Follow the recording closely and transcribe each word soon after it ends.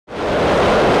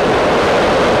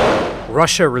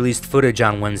Russia released footage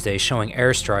on Wednesday showing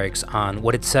airstrikes on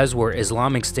what it says were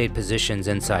Islamic State positions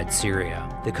inside Syria.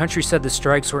 The country said the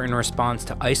strikes were in response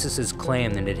to ISIS's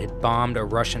claim that it had bombed a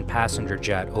Russian passenger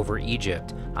jet over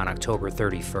Egypt on October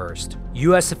 31st.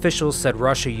 U.S. officials said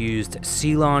Russia used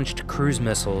sea-launched cruise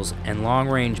missiles and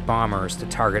long-range bombers to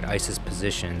target ISIS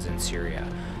positions in Syria,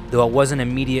 though it wasn't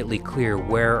immediately clear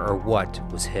where or what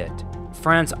was hit.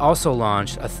 France also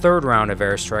launched a third round of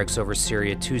airstrikes over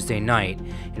Syria Tuesday night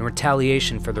in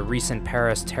retaliation for the recent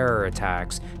Paris terror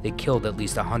attacks that killed at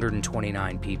least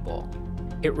 129 people.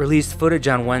 It released footage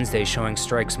on Wednesday showing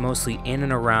strikes mostly in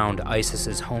and around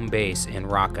ISIS's home base in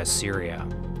Raqqa, Syria.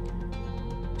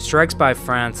 Strikes by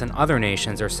France and other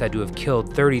nations are said to have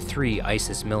killed 33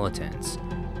 ISIS militants.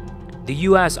 The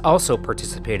U.S. also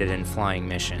participated in flying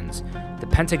missions. The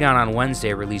Pentagon on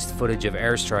Wednesday released footage of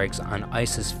airstrikes on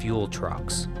ISIS fuel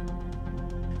trucks.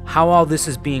 How all this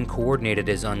is being coordinated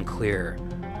is unclear.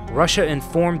 Russia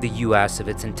informed the U.S. of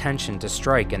its intention to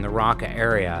strike in the Raqqa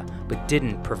area, but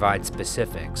didn't provide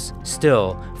specifics.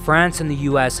 Still, France and the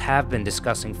U.S. have been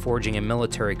discussing forging a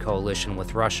military coalition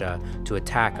with Russia to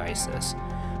attack ISIS.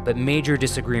 But major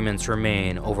disagreements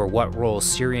remain over what role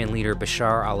Syrian leader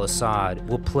Bashar al-Assad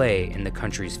will play in the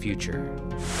country's future.